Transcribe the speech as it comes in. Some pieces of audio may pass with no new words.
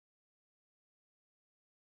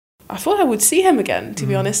I thought I would see him again, to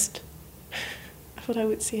be honest. I thought I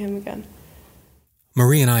would see him again.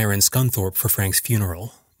 Marie and I are in Scunthorpe for Frank's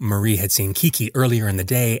funeral. Marie had seen Kiki earlier in the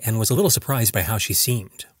day and was a little surprised by how she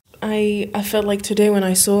seemed. I felt like today when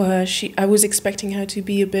I saw her, I was expecting her to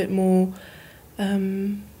be a bit more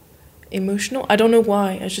emotional. I don't know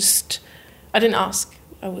why. I didn't ask.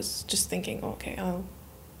 I was just thinking, okay, I'll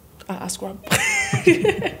ask Rob.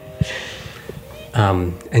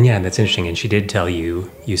 And yeah, that's interesting. And she did tell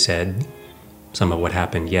you said some of what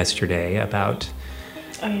happened yesterday about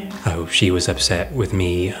how she was upset with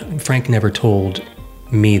me. Frank never told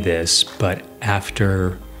me this, but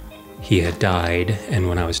after he had died, and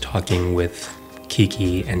when I was talking with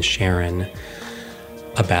Kiki and Sharon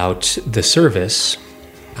about the service,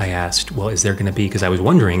 I asked, well, is there going to be, because I was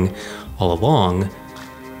wondering all along,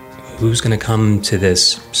 who's going to come to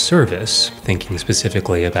this service, thinking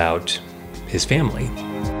specifically about his family.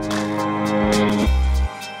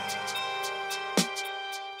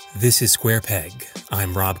 This is Square Peg.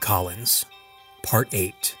 I'm Rob Collins. Part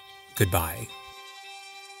 8. Goodbye.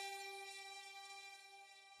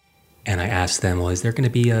 And I asked them, well, is there going to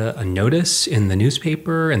be a notice in the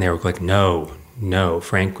newspaper? And they were like, no.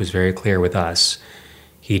 Frank was very clear with us.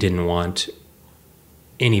 He didn't want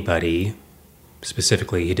anybody,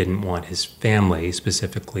 specifically, he didn't want his family,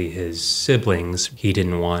 specifically his siblings. He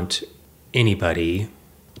didn't want anybody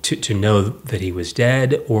to know that he was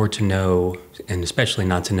dead, or to know, and especially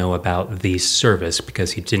not to know about the service,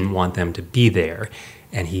 because he didn't want them to be there.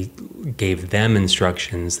 And he gave them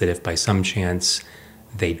instructions that if by some chance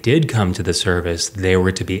they did come to the service, they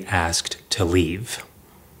were to be asked to leave.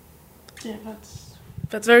 Yeah,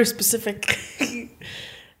 that's very specific.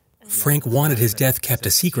 Frank wanted his death kept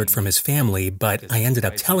a secret from his family, but I ended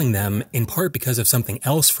up telling them, in part because of something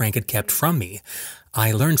else Frank had kept from me.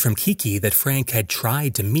 I learned from Kiki that Frank had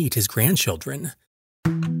tried to meet his grandchildren.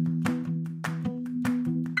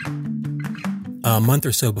 A month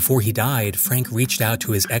or so before he died, Frank reached out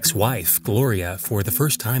to his ex-wife, Gloria, for the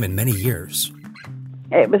first time in many years.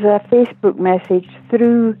 It was a Facebook message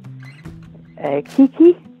through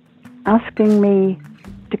Kiki asking me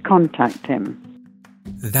to contact him.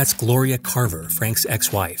 That's Gloria Carver, Frank's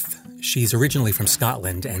ex-wife. She's originally from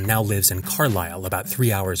Scotland and now lives in Carlisle, about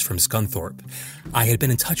 3 hours from Scunthorpe. I had been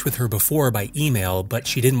in touch with her before by email, but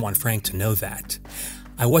she didn't want Frank to know that.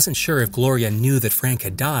 I wasn't sure if Gloria knew that Frank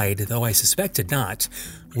had died, though I suspected not,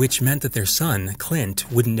 which meant that their son,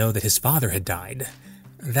 Clint, wouldn't know that his father had died.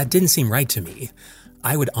 That didn't seem right to me.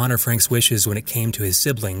 I would honor Frank's wishes when it came to his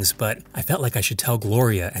siblings, but I felt like I should tell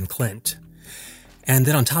Gloria and Clint. And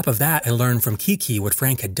then on top of that, I learned from Kiki what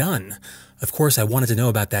Frank had done. Of course, I wanted to know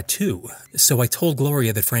about that too. So I told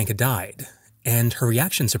Gloria that Frank had died. And her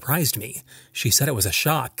reaction surprised me. She said it was a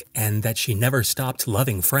shock and that she never stopped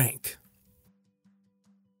loving Frank.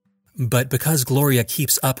 But because Gloria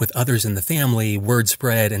keeps up with others in the family, word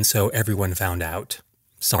spread and so everyone found out.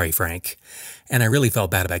 Sorry, Frank. And I really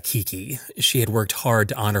felt bad about Kiki. She had worked hard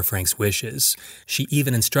to honor Frank's wishes. She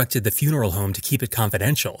even instructed the funeral home to keep it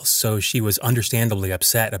confidential, so she was understandably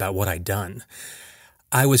upset about what I'd done.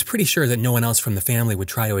 I was pretty sure that no one else from the family would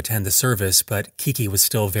try to attend the service, but Kiki was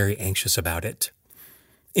still very anxious about it.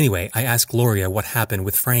 Anyway, I asked Gloria what happened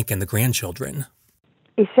with Frank and the grandchildren.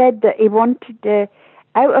 He said that he wanted to,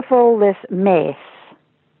 out of all this mess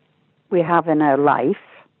we have in our life,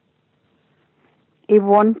 he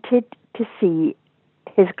wanted to see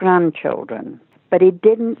his grandchildren, but he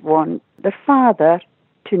didn't want the father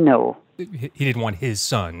to know. He didn't want his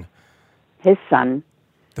son. His son.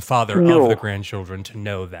 The father of the grandchildren to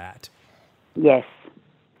know that. Yes.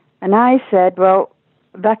 And I said, well,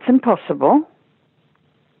 that's impossible.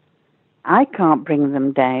 I can't bring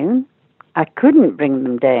them down. I couldn't bring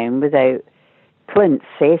them down without Clint's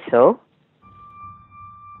say-so.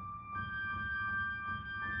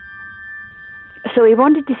 So he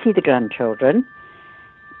wanted to see the grandchildren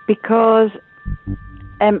because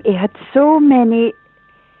he had so many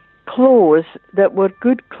clothes that were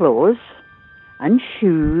good clothes and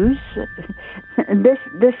shoes. And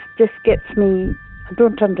this just gets me, I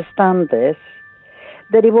don't understand this,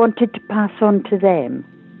 that he wanted to pass on to them.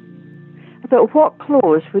 I thought, what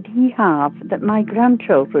clothes would he have that my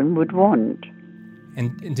grandchildren would want?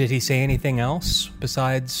 And did he say anything else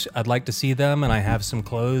besides, I'd like to see them and I have some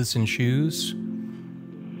clothes and shoes?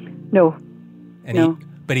 No. No.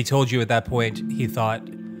 But he told you at that point, he thought,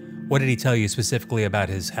 what did he tell you specifically about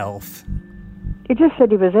his health? He just said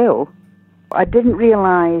he was ill. I didn't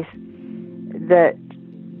realize that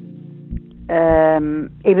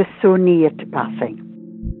he was so near to passing.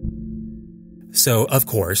 So, of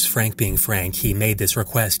course, Frank being Frank, he made this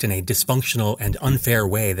request in a dysfunctional and unfair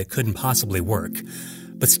way that couldn't possibly work.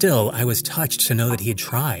 But still, I was touched to know that he had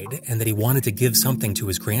tried and that he wanted to give something to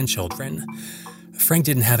his grandchildren. Frank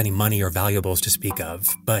didn't have any money or valuables to speak of,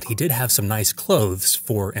 but he did have some nice clothes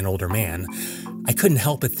for an older man. I couldn't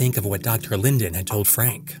help but think of what Dr. Linden had told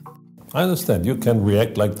Frank. I understand you can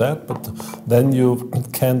react like that, but then you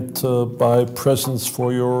can't buy presents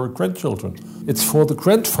for your grandchildren. It's for the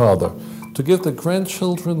grandfather, to give the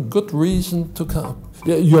grandchildren good reason to come.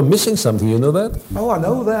 You're missing something, you know that? Oh, I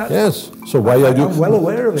know that. Yes. So why are you? I'm well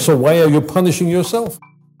aware of it. So why are you punishing yourself?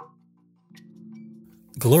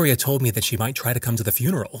 Gloria told me that she might try to come to the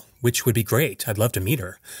funeral, which would be great. I'd love to meet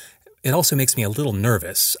her. It also makes me a little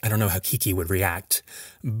nervous. I don't know how Kiki would react.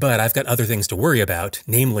 But I've got other things to worry about,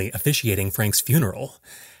 namely officiating Frank's funeral.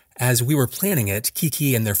 As we were planning it,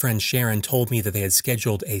 Kiki and their friend Sharon told me that they had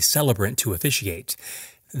scheduled a celebrant to officiate.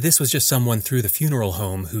 This was just someone through the funeral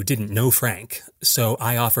home who didn't know Frank, so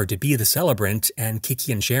I offered to be the celebrant, and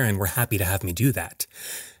Kiki and Sharon were happy to have me do that.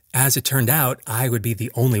 As it turned out, I would be the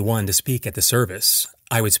only one to speak at the service.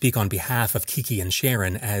 I would speak on behalf of Kiki and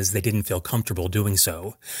Sharon as they didn't feel comfortable doing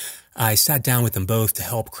so. I sat down with them both to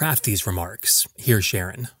help craft these remarks. Here's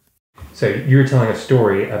Sharon. So you were telling a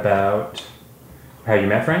story about how you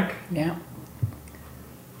met Frank? Yeah.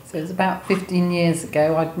 So it was about 15 years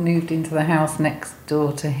ago. I'd moved into the house next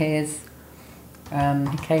door to his.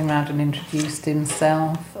 He came round and introduced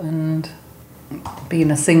himself, and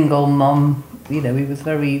being a single mum, he was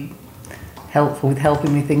very helpful with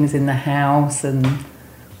helping me things in the house and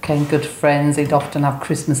became good friends. He'd often have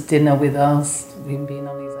Christmas dinner with us, him being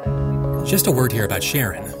on his own. Just a word here about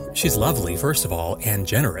Sharon. She's lovely, first of all, and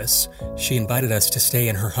generous. She invited us to stay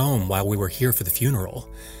in her home while we were here for the funeral.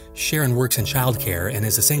 Sharon works in childcare and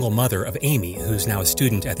is a single mother of Amy, who's now a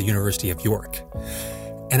student at the University of York.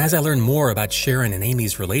 And as I learned more about Sharon and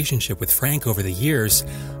Amy's relationship with Frank over the years,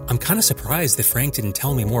 I'm kind of surprised that Frank didn't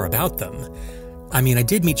tell me more about them. I mean, I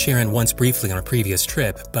did meet Sharon once briefly on a previous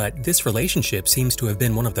trip, but this relationship seems to have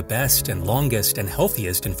been one of the best and longest and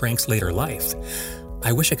healthiest in Frank's later life.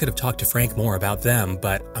 I wish I could have talked to Frank more about them,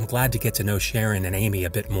 but I'm glad to get to know Sharon and Amy a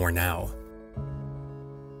bit more now.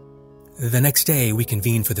 The next day, we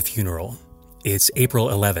convene for the funeral. It's April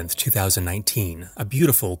 11th, 2019, a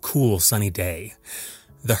beautiful, cool, sunny day.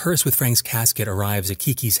 The hearse with Frank's casket arrives at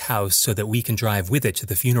Kiki's house so that we can drive with it to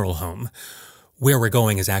the funeral home. Where we're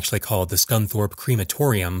going is actually called the Scunthorpe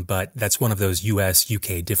Crematorium, but that's one of those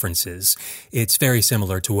US-UK differences. It's very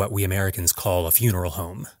similar to what we Americans call a funeral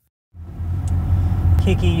home.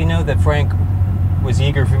 Kiki, you know that Frank was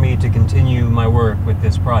eager for me to continue my work with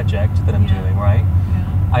this project that I'm doing, right?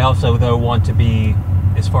 Yeah. I also, though, want to be,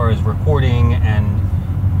 as far as recording, and,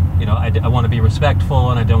 I want to be respectful,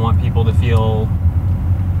 and I don't want people to feel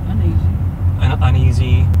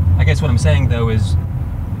uneasy. I guess what I'm saying, though, is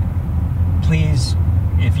please,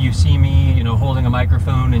 if you see me, holding a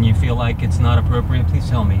microphone and you feel like it's not appropriate, please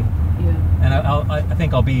tell me. Yeah. And I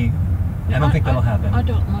think I'll be. I don't think that'll happen. I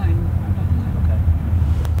don't mind.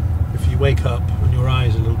 Okay. If you wake up and your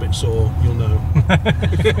eyes are a little bit sore, you'll know.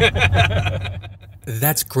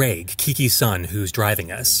 That's Greg, Kiki's son, who's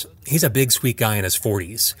driving us. He's a big, sweet guy in his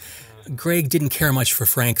 40s. Greg didn't care much for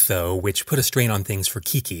Frank, though, which put a strain on things for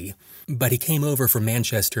Kiki. But he came over from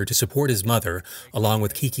Manchester to support his mother, along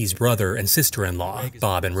with Kiki's brother and sister-in-law,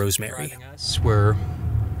 Bob and Rosemary. We're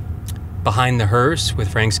behind the hearse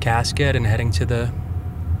with Frank's casket and heading to the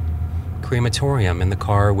crematorium in the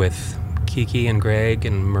car with Kiki and Greg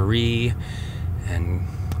and Marie and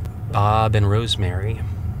Bob and Rosemary.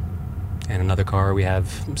 And another car, we have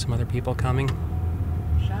some other people coming.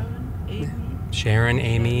 Sharon,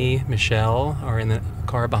 Amy, Michelle are in the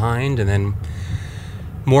car behind, and then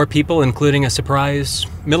more people, including a surprise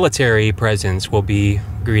military presence, will be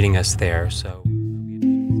greeting us there. So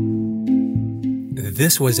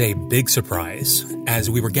this was a big surprise. As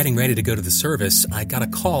we were getting ready to go to the service, I got a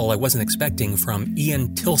call I wasn't expecting from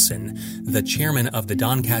Ian Tilson, the chairman of the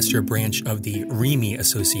Doncaster branch of the REME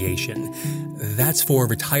Association. That's for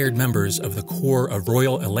retired members of the Corps of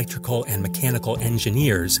Royal Electrical and Mechanical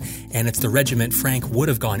Engineers, and it's the regiment Frank would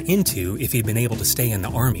have gone into if he'd been able to stay in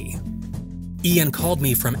the Army. Ian called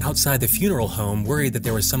me from outside the funeral home, worried that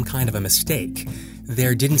there was some kind of a mistake.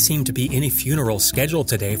 There didn't seem to be any funeral scheduled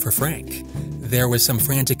today for Frank. There was some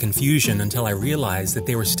frantic confusion until I realized that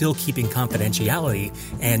they were still keeping confidentiality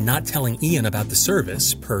and not telling Ian about the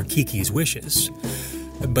service, per Kiki's wishes.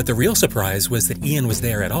 But the real surprise was that Ian was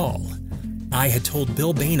there at all. I had told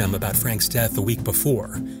Bill Bainham about Frank's death the week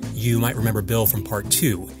before. You might remember Bill from Part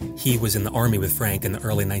 2. He was in the Army with Frank in the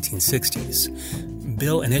early 1960s.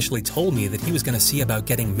 Bill initially told me that he was going to see about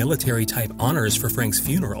getting military-type honors for Frank's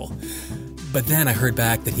funeral. But then I heard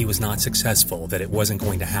back that he was not successful, that it wasn't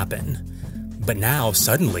going to happen. But now,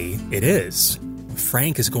 suddenly, it is.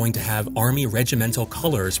 Frank is going to have Army regimental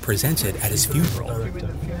colors presented at his funeral.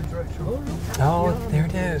 Oh, there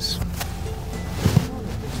it is.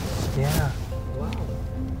 Yeah.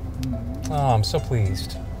 Oh, I'm so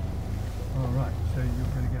pleased. All right, so you're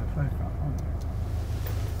going to get a photograph, aren't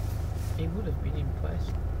you? He would have been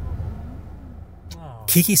impressed.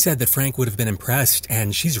 Kiki said that Frank would have been impressed,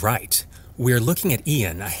 and she's right. We're looking at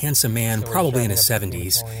Ian, a handsome man, probably in his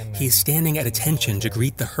 70s. He's standing at attention to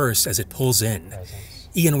greet the hearse as it pulls in.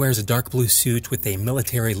 Ian wears a dark blue suit with a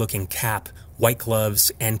military-looking cap, white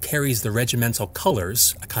gloves, and carries the regimental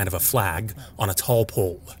colors, a kind of a flag, on a tall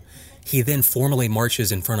pole. He then formally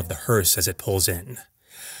marches in front of the hearse as it pulls in.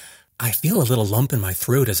 I feel a little lump in my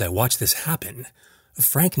throat as I watch this happen.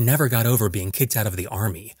 Frank never got over being kicked out of the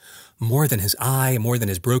Army. More than his eye, more than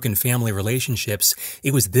his broken family relationships,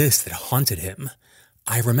 it was this that haunted him.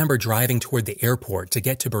 I remember driving toward the airport to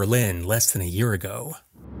get to Berlin less than a year ago.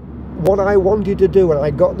 What I wanted to do, and I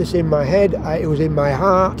got this in my head, it was in my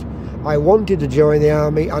heart, I wanted to join the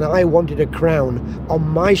Army, and I wanted a crown on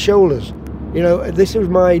my shoulders. You know, this was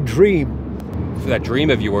my dream. For that dream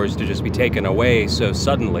of yours to just be taken away so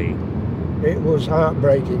suddenly. It was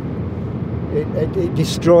heartbreaking. It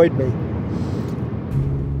destroyed me.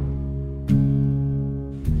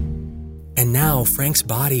 And now Frank's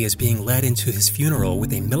body is being led into his funeral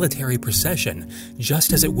with a military procession,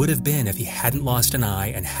 just as it would have been if he hadn't lost an eye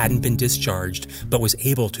and hadn't been discharged, but was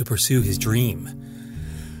able to pursue his dream.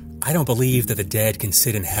 I don't believe that the dead can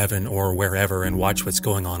sit in heaven or wherever and watch what's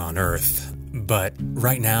going on Earth. But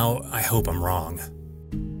right now, I hope I'm wrong.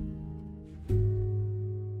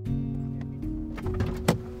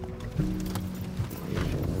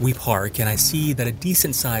 We park, and I see that a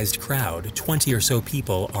decent-sized crowd, 20 or so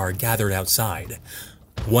people, are gathered outside.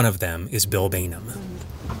 One of them is Bill Bainham.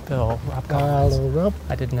 Bill, Rob Collins. Hello, Rob.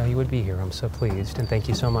 I didn't know you would be here. I'm so pleased, and thank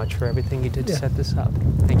you so much for everything you did to set this up.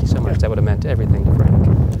 Thank you so much. That would have meant everything to Frank.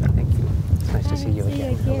 Thank you. It's nice to see you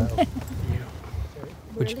again. Hello.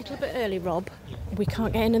 We're a little bit early, Rob. We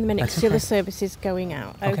can't get in the minute because the other service is going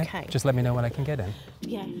out. Okay. Just let me know when I can get in.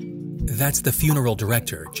 Yeah. That's the funeral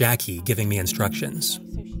director, Jackie, giving me instructions.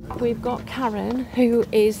 We've got Karen, who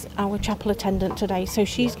is our chapel attendant today, so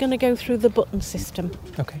she's going to go through the button system.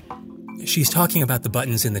 Okay. She's talking about the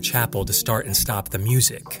buttons in the chapel to start and stop the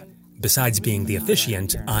music. Besides being the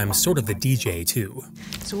officiant, I'm sort of the DJ too.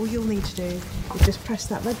 So all you'll need to do is just press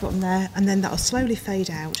that red button there, and then that'll slowly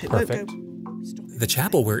fade out. It Perfect. won't go... The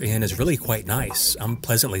chapel we're in is really quite nice. I'm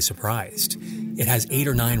pleasantly surprised. It has 8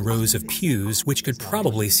 or 9 rows of pews, which could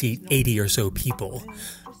probably seat 80 or so people.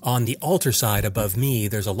 On the altar side above me,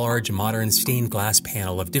 there's a large modern stained glass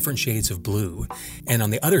panel of different shades of blue. And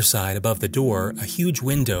on the other side above the door, a huge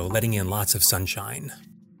window letting in lots of sunshine.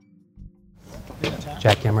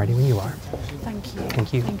 Jackie, I'm ready when you are. Thank you.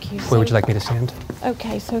 Thank you. Thank you. Where would you like me to stand?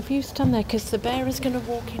 Okay, so if you stand there, because the bearer's going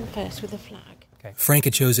to walk in first with a flag. Okay. Frank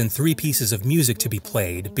had chosen 3 pieces of music to be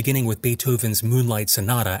played, beginning with Beethoven's Moonlight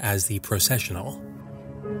Sonata as the processional.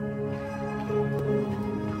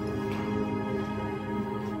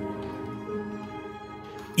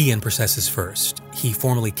 Ian processes first. He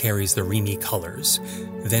formally carries the Remy colors.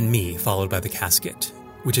 Then me, followed by the casket,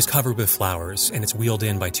 which is covered with flowers, and it's wheeled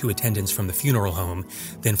in by 2 attendants from the funeral home,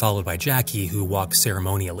 then followed by Jackie, who walks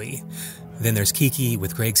ceremonially. Then there's Kiki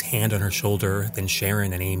with Greg's hand on her shoulder, then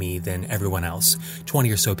Sharon and Amy, then everyone else, 20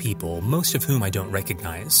 or so people, most of whom I don't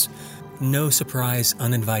recognize. No surprise,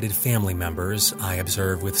 uninvited family members, I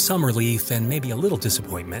observe with some relief and maybe a little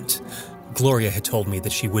disappointment. Gloria had told me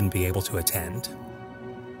that she wouldn't be able to attend.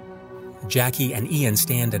 Jackie and Ian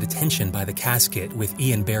stand at attention by the casket, with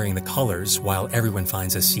Ian bearing the colors while everyone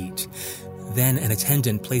finds a seat. Then an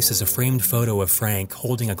attendant places a framed photo of Frank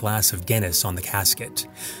holding a glass of Guinness on the casket.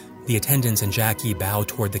 The attendants and Jackie bow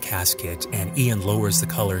toward the casket, and Ian lowers the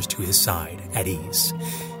colors to his side, at ease.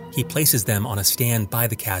 He places them on a stand by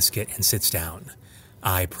the casket and sits down.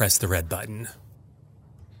 I press the red button.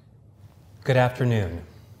 Good afternoon.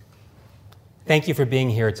 Thank you for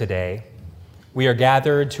being here today. We are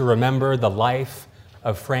gathered to remember the life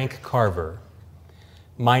of Frank Carver.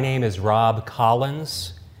 My name is Rob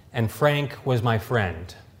Collins, and Frank was my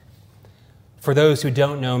friend. For those who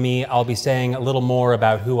don't know me, I'll be saying a little more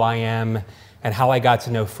about who I am and how I got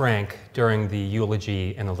to know Frank during the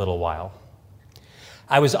eulogy in a little while.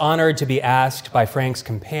 I was honored to be asked by Frank's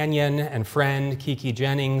companion and friend, Kiki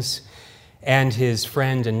Jennings, and his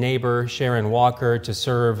friend and neighbor, Sharon Walker, to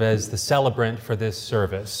serve as the celebrant for this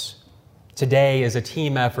service. Today is a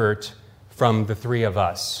team effort from the 3 of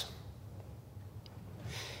us.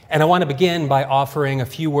 And I want to begin by offering a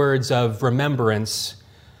few words of remembrance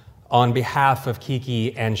on behalf of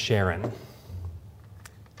Kiki and Sharon.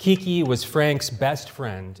 Kiki was Frank's best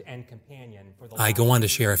friend and companion for the I go on to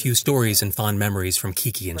share a few stories and fond memories from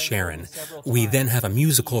Kiki and Sharon. We then have a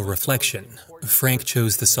musical reflection. Frank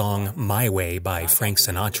chose the song My Way by Frank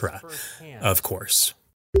Sinatra, of course.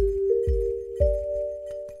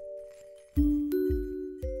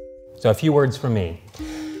 So a few words from me.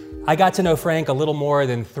 I got to know Frank a little more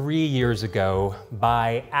than 3 years ago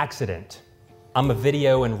by accident. I'm a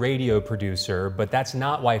video and radio producer, but that's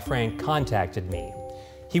not why Frank contacted me.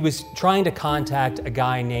 He was trying to contact a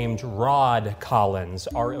guy named Rod Collins,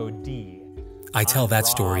 R-O-D. I tell that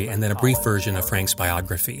story and then a brief version of Frank's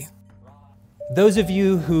biography. Those of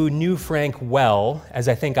you who knew Frank well, as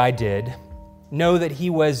I think I did, know that he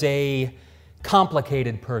was a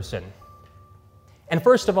complicated person. And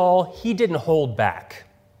first of all, he didn't hold back.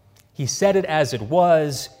 He said it as it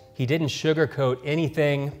was. He didn't sugarcoat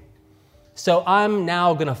anything. So I'm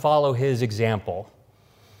now going to follow his example.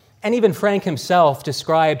 And even Frank himself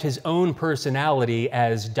described his own personality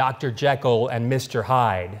as Dr. Jekyll and Mr.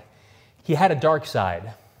 Hyde. He had a dark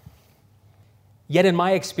side. Yet in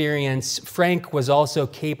my experience, Frank was also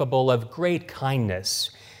capable of great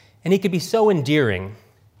kindness, and he could be so endearing,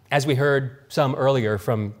 as we heard some earlier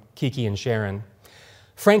from Kiki and Sharon.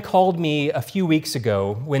 Frank called me a few weeks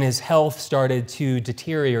ago when his health started to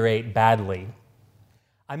deteriorate badly.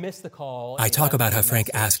 I missed the call. I talk about how Frank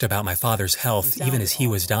asked about my father's health even as he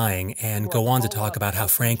was dying, and go on to talk about how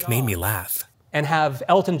Frank made me laugh. And have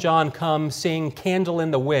Elton John come sing Candle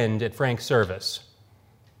in the Wind at Frank's service.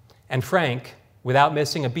 And Frank, without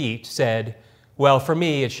missing a beat, said, well, for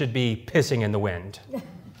me, it should be Pissing in the Wind.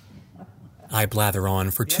 I blather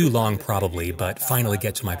on for too long probably, but finally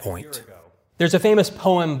get to my point. There's a famous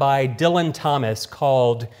poem by Dylan Thomas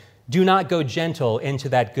called Do Not Go Gentle Into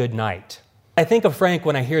That Good Night. I think of Frank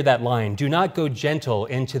when I hear that line, do not go gentle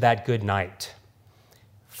into that good night.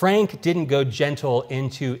 Frank didn't go gentle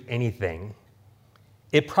into anything.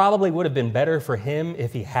 It probably would have been better for him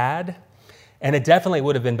if he had, and it definitely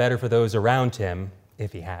would have been better for those around him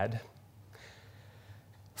if he had.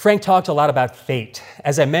 Frank talked a lot about fate.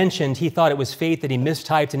 As I mentioned, he thought it was fate that he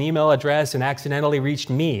mistyped an email address and accidentally reached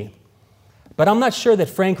me. But I'm not sure that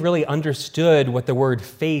Frank really understood what the word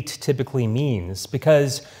fate typically means,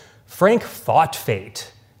 because Frank fought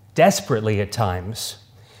fate desperately at times.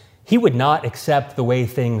 He would not accept the way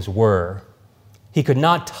things were. He could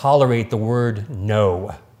not tolerate the word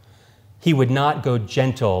no. He would not go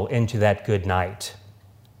gentle into that good night.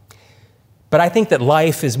 But I think that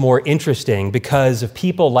life is more interesting because of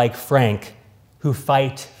people like Frank who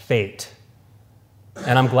fight fate.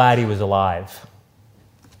 And I'm glad he was alive.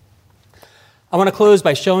 I want to close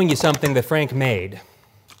by showing you something that Frank made.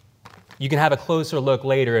 You can have a closer look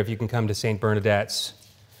later if you can come to St. Bernadette's.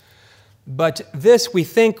 But this, we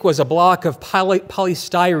think, was a block of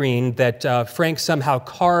polystyrene that Frank somehow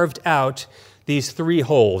carved out these 3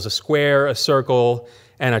 holes, a square, a circle,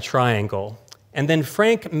 and a triangle. And then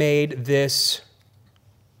Frank made this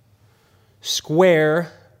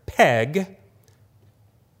square peg,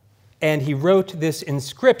 and he wrote this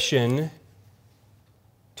inscription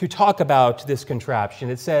to talk about this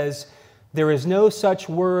contraption. It says, there is no such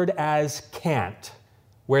word as can't.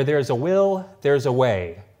 Where there's a will, there's a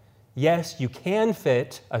way. Yes, you can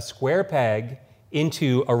fit a square peg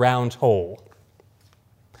into a round hole.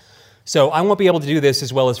 So I won't be able to do this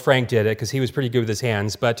as well as Frank did it, because he was pretty good with his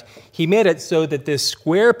hands, but he made it so that this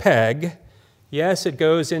square peg, yes, it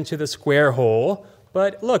goes into the square hole,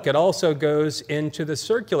 but look, it also goes into the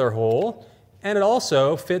circular hole, and it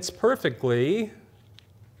also fits perfectly.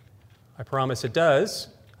 I promise it does.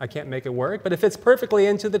 I can't make it work, but it fits perfectly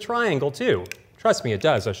into the triangle too. Trust me, it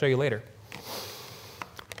does. I'll show you later.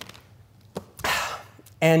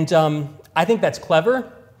 And I think that's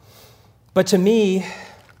clever, but to me,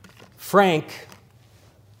 Frank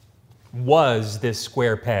was this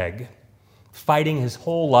square peg, fighting his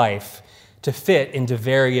whole life to fit into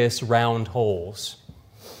various round holes.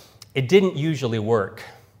 It didn't usually work.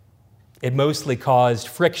 It mostly caused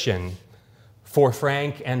friction for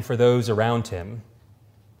Frank and for those around him.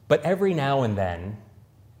 But every now and then,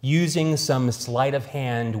 using some sleight of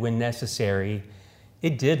hand when necessary,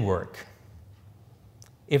 it did work.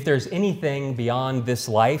 If there's anything beyond this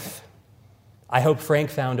life, I hope Frank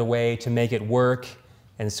found a way to make it work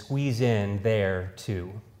and squeeze in there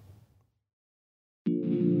too.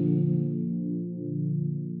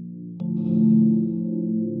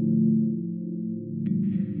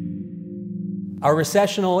 Our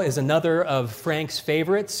recessional is another of Frank's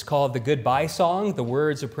favorites called the Goodbye Song. The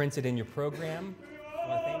words are printed in your program. I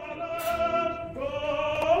want to thank you.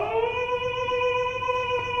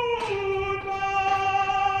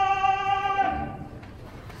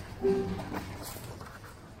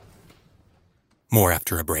 More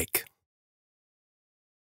after a break.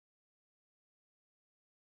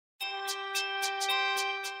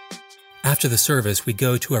 After the service, we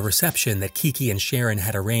go to a reception that Kiki and Sharon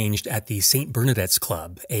had arranged at the St. Bernadette's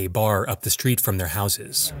Club, a bar up the street from their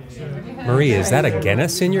houses. Marie, is that a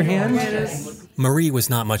Guinness in your hand? Yeah, it is. Marie was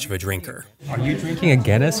not much of a drinker. Are you drinking a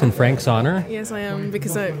Guinness in Frank's honor? Yes, I am,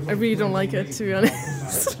 because I really don't like it, to be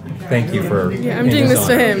honest. Thank you for... Yeah, I'm doing this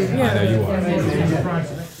for him. Yeah. I know you are.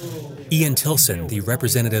 Ian Tilson, the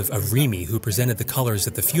representative of Remy who presented the colours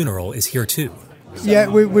at the funeral, is here too. Yeah,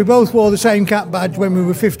 we both wore the same cap badge when we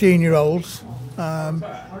were 15-year-olds,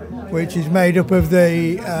 which is made up of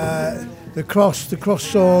the cross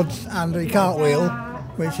swords and the cartwheel,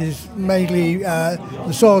 which is mainly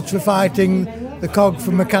the swords for fighting, the cog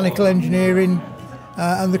for mechanical engineering,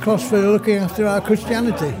 and the cross for looking after our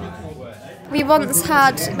Christianity. We once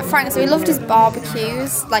had Frank, so we loved his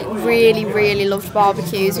barbecues, like really, really loved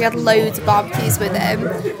barbecues. We had loads of barbecues with him.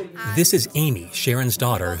 This is Amy, Sharon's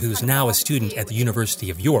daughter, who's now a student at the University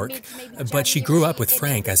of York, but she grew up with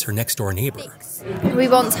Frank as her next-door neighbour. We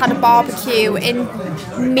once had a barbecue in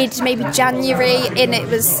maybe January, and it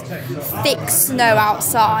was thick snow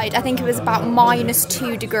outside. I think it was about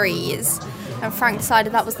 -2 degrees. And Frank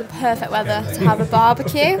decided that was the perfect weather to have a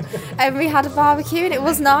barbecue. And we had a barbecue and it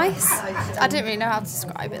was nice. I didn't really know how to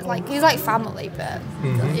describe it. Like, he's like family, but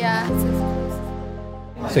yeah.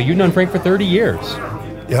 So you've known Frank for 30 years?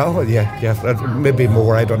 Yeah, maybe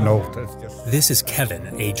more, I don't know. This is Kevin,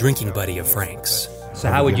 a drinking buddy of Frank's.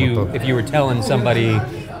 So how would you, if you were telling somebody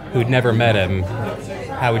who'd never met him,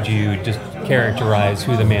 how would you just characterize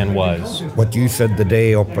who the man was? What you said the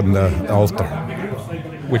day up on the altar.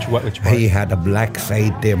 Which part? He had a black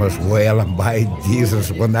side to him as well, and by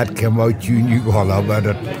Jesus, when that came out, you knew all about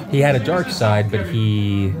it. He had a dark side, but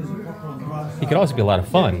he could also be a lot of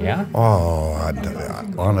fun, yeah? Oh,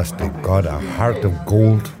 honest to God, a heart of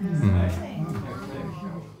gold.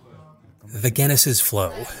 The Guinnesses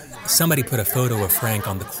flow. Somebody put a photo of Frank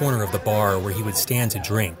on the corner of the bar where he would stand to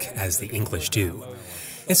drink, as the English do.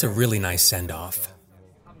 It's a really nice send-off.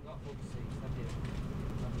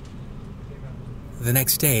 The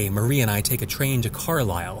next day, Marie and I take a train to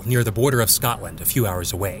Carlisle, near the border of Scotland, a few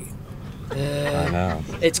hours away. I know.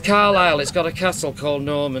 It's Carlisle. It's got a castle called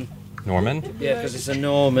Norman. Norman? Yeah, because it's a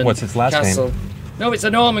Norman What's its last castle. name? No, it's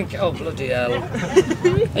a Norman... Oh, bloody hell.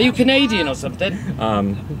 Are you Canadian or something?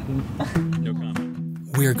 No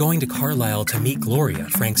comment. We are going to Carlisle to meet Gloria,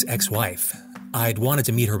 Frank's ex-wife. I'd wanted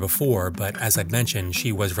to meet her before, but as I'd mentioned,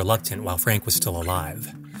 she was reluctant while Frank was still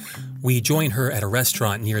alive. We join her at a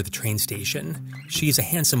restaurant near the train station. She's a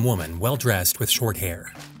handsome woman, well-dressed with short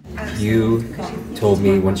hair. You told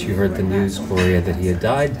me once you heard the news, Gloria, that he had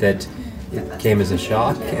died, that it came as a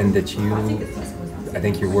shock, and that you, I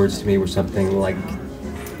think your words to me were something like,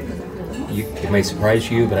 it may surprise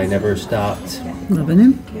you, but I never stopped loving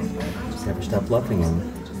him. Never stopped loving him.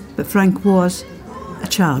 But Frank was a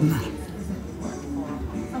charmer.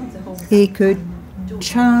 He could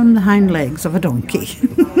charm the hind legs of a donkey,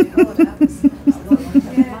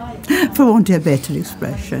 for want of a better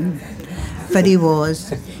expression. But he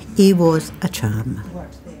was a charmer.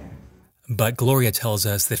 But Gloria tells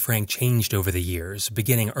us that Frank changed over the years,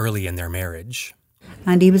 beginning early in their marriage.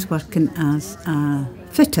 And he was working as a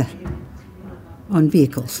fitter on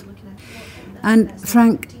vehicles. And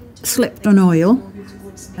Frank slipped on oil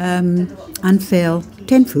and fell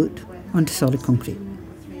 10 foot onto solid concrete.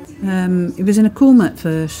 He was in a coma at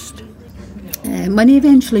first. When he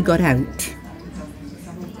eventually got out,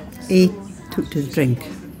 he took to the drink.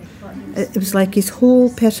 It was like his whole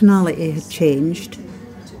personality had changed.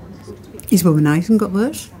 His womanising got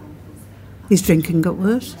worse. His drinking got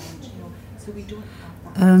worse.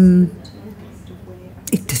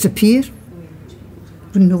 He'd disappear.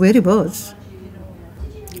 Wouldn't know where he was.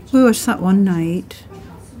 We were sat one night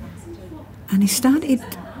and he started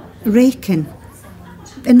raking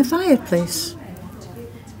in the fireplace.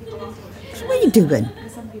 So what are you doing?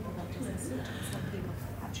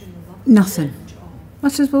 Nothing. I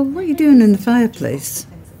says, well, what are you doing in the fireplace?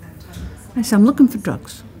 I said, I'm looking for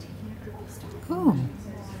drugs. Oh,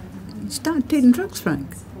 you started taking drugs,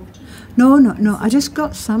 Frank? No, I just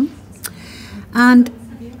got some. And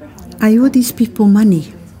I owe these people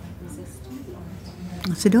money.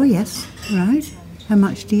 I said, oh yes, right. How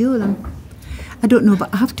much do you owe them? I don't know,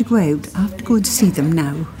 but I have to go out. I have to go and see them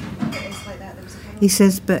now. He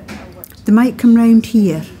says, but they might come round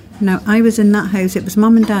here. Now, I was in that house. It was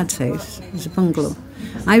Mum and Dad's house. It was a bungalow.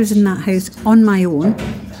 I was in that house on my own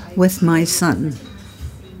with my son.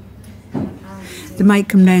 They might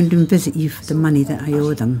come round and visit you for the money that I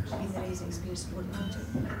owe them.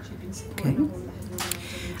 Okay.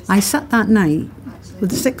 I sat that night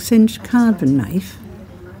with a 6-inch carving knife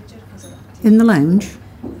in the lounge,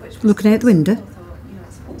 looking out the window,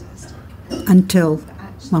 until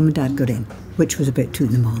Mum and Dad got in, which was about 2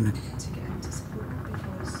 in the morning.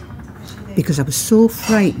 Because I was so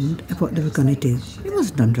frightened of what they were going to do. He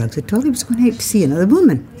wasn't on drugs at all, he was going out to see another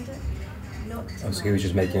woman. Oh, so he was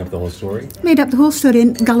just making up the whole story? Made up the whole story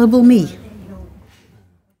in gullible me.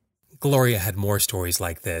 Gloria had more stories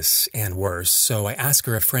like this, and worse, so I asked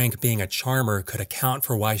her if Frank being a charmer could account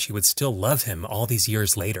for why she would still love him all these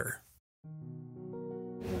years later.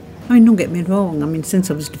 I mean, don't get me wrong, I mean, since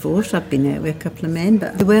I was divorced, I've been out with a couple of men,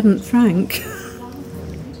 but they weren't Frank.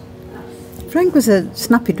 Frank was a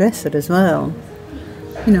snappy dresser as well.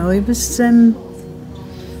 You know, he was,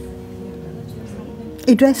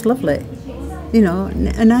 he dressed lovely, you know,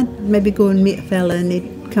 and I'd maybe go and meet a fella and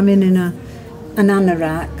he'd come in an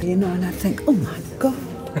anorak, you know, and I'd think, oh my God.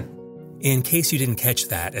 In case you didn't catch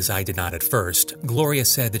that, as I did not at first, Gloria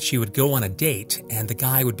said that she would go on a date and the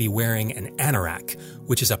guy would be wearing an anorak,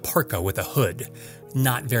 which is a parka with a hood,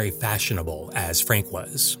 not very fashionable as Frank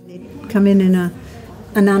was. He'd come in an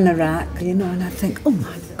anorak, you know, and I'd think, oh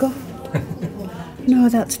my God, no,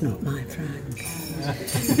 that's not my Frank.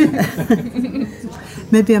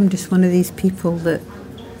 Maybe I'm just one of these people that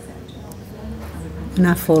when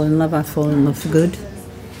I fall in love for good.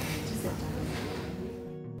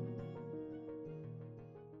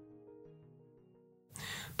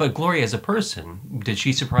 But Gloria as a person, did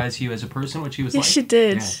she surprise you as a person, what she was like? Yes, she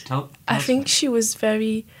did. Yeah, tell I us. think she was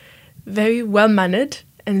very, very well-mannered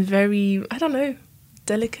and very, I don't know,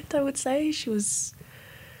 delicate, I would say. She was...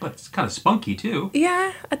 But it's kind of spunky, too.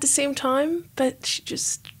 Yeah, at the same time, but she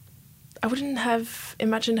just... I wouldn't have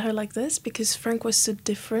imagined her like this because Frank was so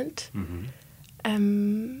different. Mm-hmm.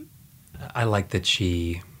 I like that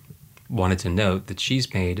she wanted to note that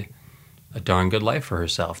she's made a darn good life for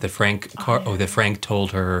herself. That Frank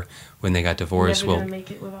told her when they got divorced, You're never gonna make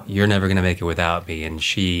it without me. You're never going to make it without me. And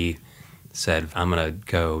she said, I'm going to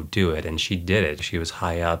go do it. And she did it. She was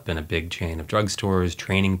high up in a big chain of drugstores,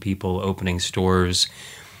 training people, opening stores.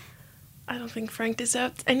 I don't think Frank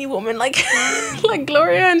deserved any woman like like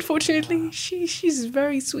Gloria. Unfortunately, she's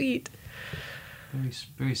very sweet. Very,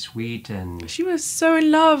 very sweet, and she was so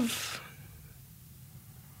in love.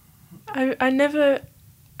 I never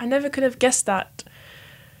could have guessed that.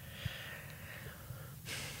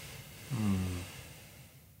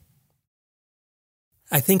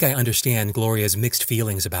 I think I understand Gloria's mixed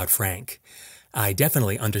feelings about Frank. I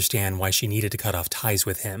definitely understand why she needed to cut off ties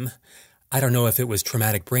with him. I don't know if it was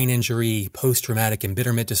traumatic brain injury, post-traumatic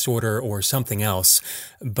embitterment disorder, or something else,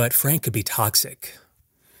 but Frank could be toxic.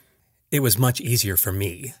 It was much easier for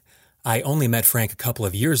me. I only met Frank a couple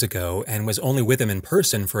of years ago and was only with him in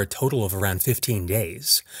person for a total of around 15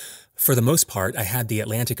 days. For the most part, I had the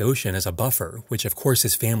Atlantic Ocean as a buffer, which of course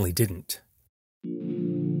his family didn't.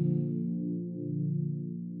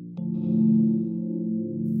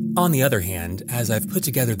 On the other hand, as I've put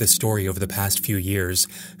together this story over the past few years,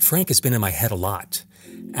 Frank has been in my head a lot.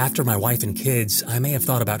 After my wife and kids, I may have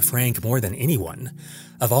thought about Frank more than anyone.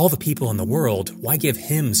 Of all the people in the world, why give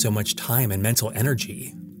him so much time and mental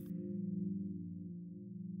energy?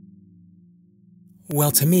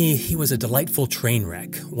 Well, to me, he was a delightful train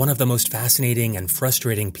wreck, one of the most fascinating and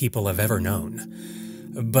frustrating people I've ever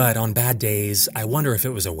known. But on bad days, I wonder if it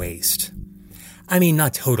was a waste. I mean,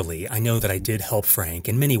 not totally. I know that I did help Frank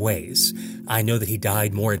in many ways. I know that he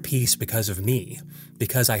died more at peace because of me,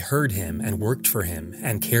 because I heard him and worked for him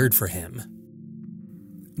and cared for him.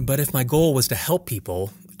 But if my goal was to help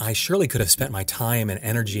people, I surely could have spent my time and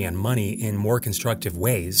energy and money in more constructive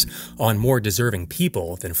ways on more deserving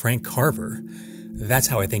people than Frank Carver. That's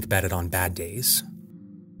how I think about it on bad days.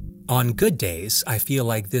 On good days, I feel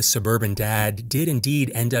like this suburban dad did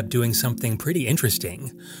indeed end up doing something pretty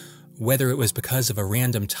interesting. Whether it was because of a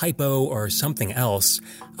random typo or something else,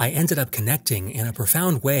 I ended up connecting in a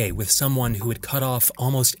profound way with someone who had cut off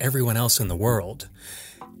almost everyone else in the world.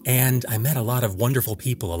 And I met a lot of wonderful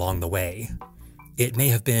people along the way. It may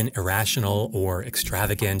have been irrational or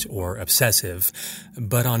extravagant or obsessive,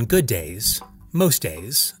 but on good days, most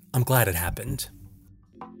days, I'm glad it happened.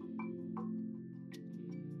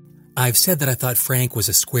 I've said that I thought Frank was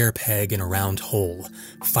a square peg in a round hole,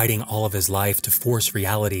 fighting all of his life to force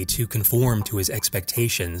reality to conform to his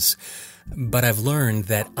expectations. But I've learned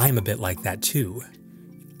that I'm a bit like that too.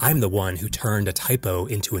 I'm the one who turned a typo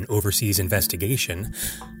into an overseas investigation.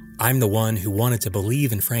 I'm the one who wanted to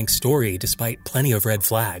believe in Frank's story despite plenty of red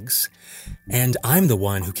flags. And I'm the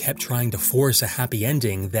one who kept trying to force a happy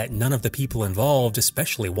ending that none of the people involved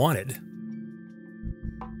especially wanted.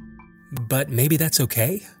 But maybe that's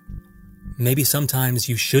okay. Maybe sometimes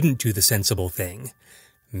you shouldn't do the sensible thing.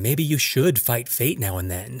 Maybe you should fight fate now and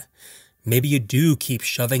then. Maybe you do keep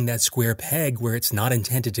shoving that square peg where it's not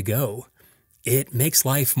intended to go. It makes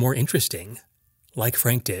life more interesting, like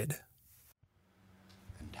Frank did.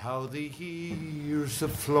 And how the years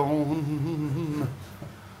have flown,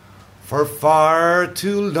 for far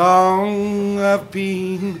too long I've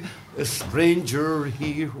been a stranger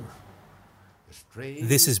here.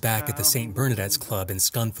 This is back at the St. Bernadette's Club in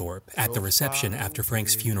Scunthorpe at the reception after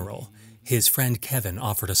Frank's funeral. His friend Kevin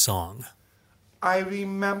offered a song. I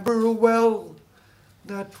remember well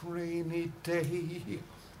that rainy day,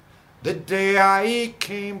 the day I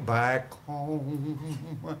came back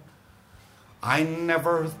home. I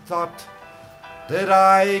never thought that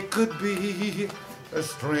I could be a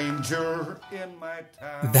stranger in my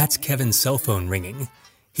town. That's Kevin's cell phone ringing.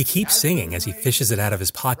 He keeps singing as he fishes it out of his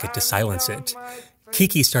pocket to silence it.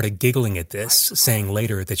 Kiki started giggling at this, saying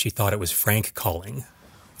later that she thought it was Frank calling.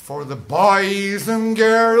 For the boys and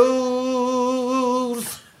girls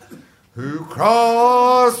who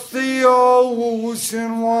cross the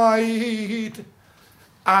ocean wide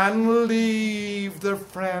and leave their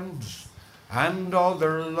friends and all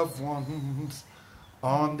their loved ones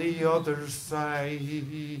on the other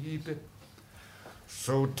side.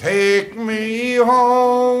 So take me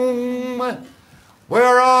home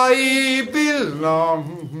where I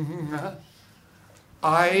belong.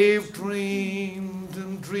 I've dreamed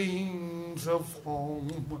and dreams of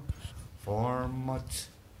home for much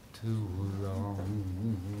too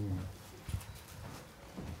long.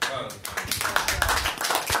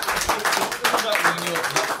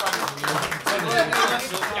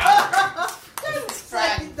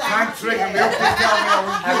 Thanks, Rick.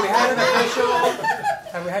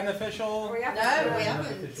 Have we had an official? No, we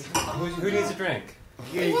haven't. Who needs a drink?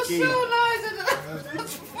 It was so nice.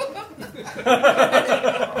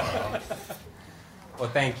 Well,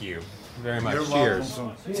 thank you very much. You're Cheers.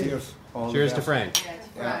 welcome. Cheers. All Cheers the to best. Frank.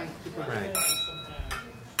 Right. Frank.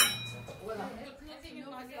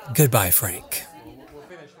 Goodbye, Frank. We'll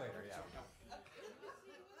finish later, yeah.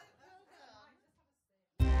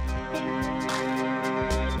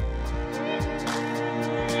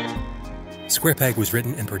 Square Peg was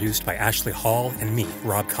written and produced by Ashley Hall and me,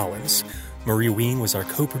 Rob Collins. Marie Ween was our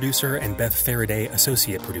co-producer and Beth Faraday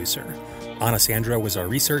associate producer. Anna Sandra was our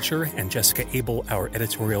researcher and Jessica Abel our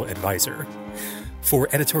editorial advisor. For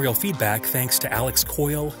editorial feedback, thanks to Alex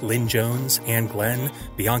Coyle, Lynn Jones, Ann Glenn,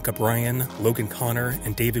 Bianca Bryan, Logan Connor,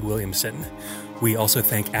 and David Williamson. We also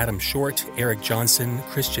thank Adam Short, Eric Johnson,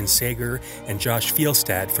 Christian Sager, and Josh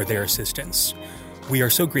Fielstad for their assistance. We are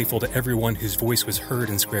so grateful to everyone whose voice was heard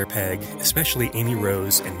in Square Peg, especially Amy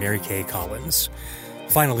Rose and Mary Kay Collins.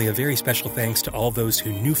 Finally, a very special thanks to all those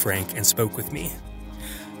who knew Frank and spoke with me.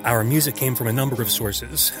 Our music came from a number of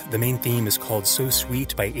sources. The main theme is called So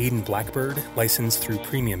Sweet by Aidan Blackbird, licensed through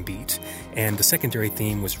Premium Beat, and the secondary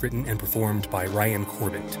theme was written and performed by Ryan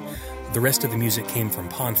Corbett. The rest of the music came from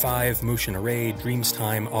Pond 5, Motion Array, Dreams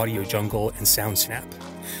Time, Audio Jungle, and SoundSnap.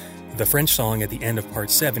 The French song at the end of Part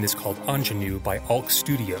 7 is called Ingenue by Alk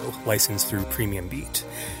Studio, licensed through Premium Beat.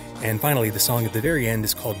 And finally, the song at the very end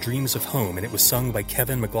is called Dreams of Home, and it was sung by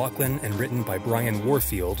Kevin McLaughlin and written by Brian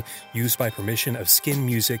Warfield, used by permission of Skin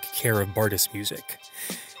Music, care of Bardis Music.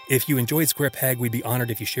 If you enjoyed Square Peg, we'd be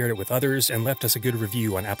honored if you shared it with others and left us a good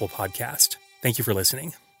review on Apple Podcast. Thank you for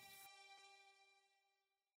listening.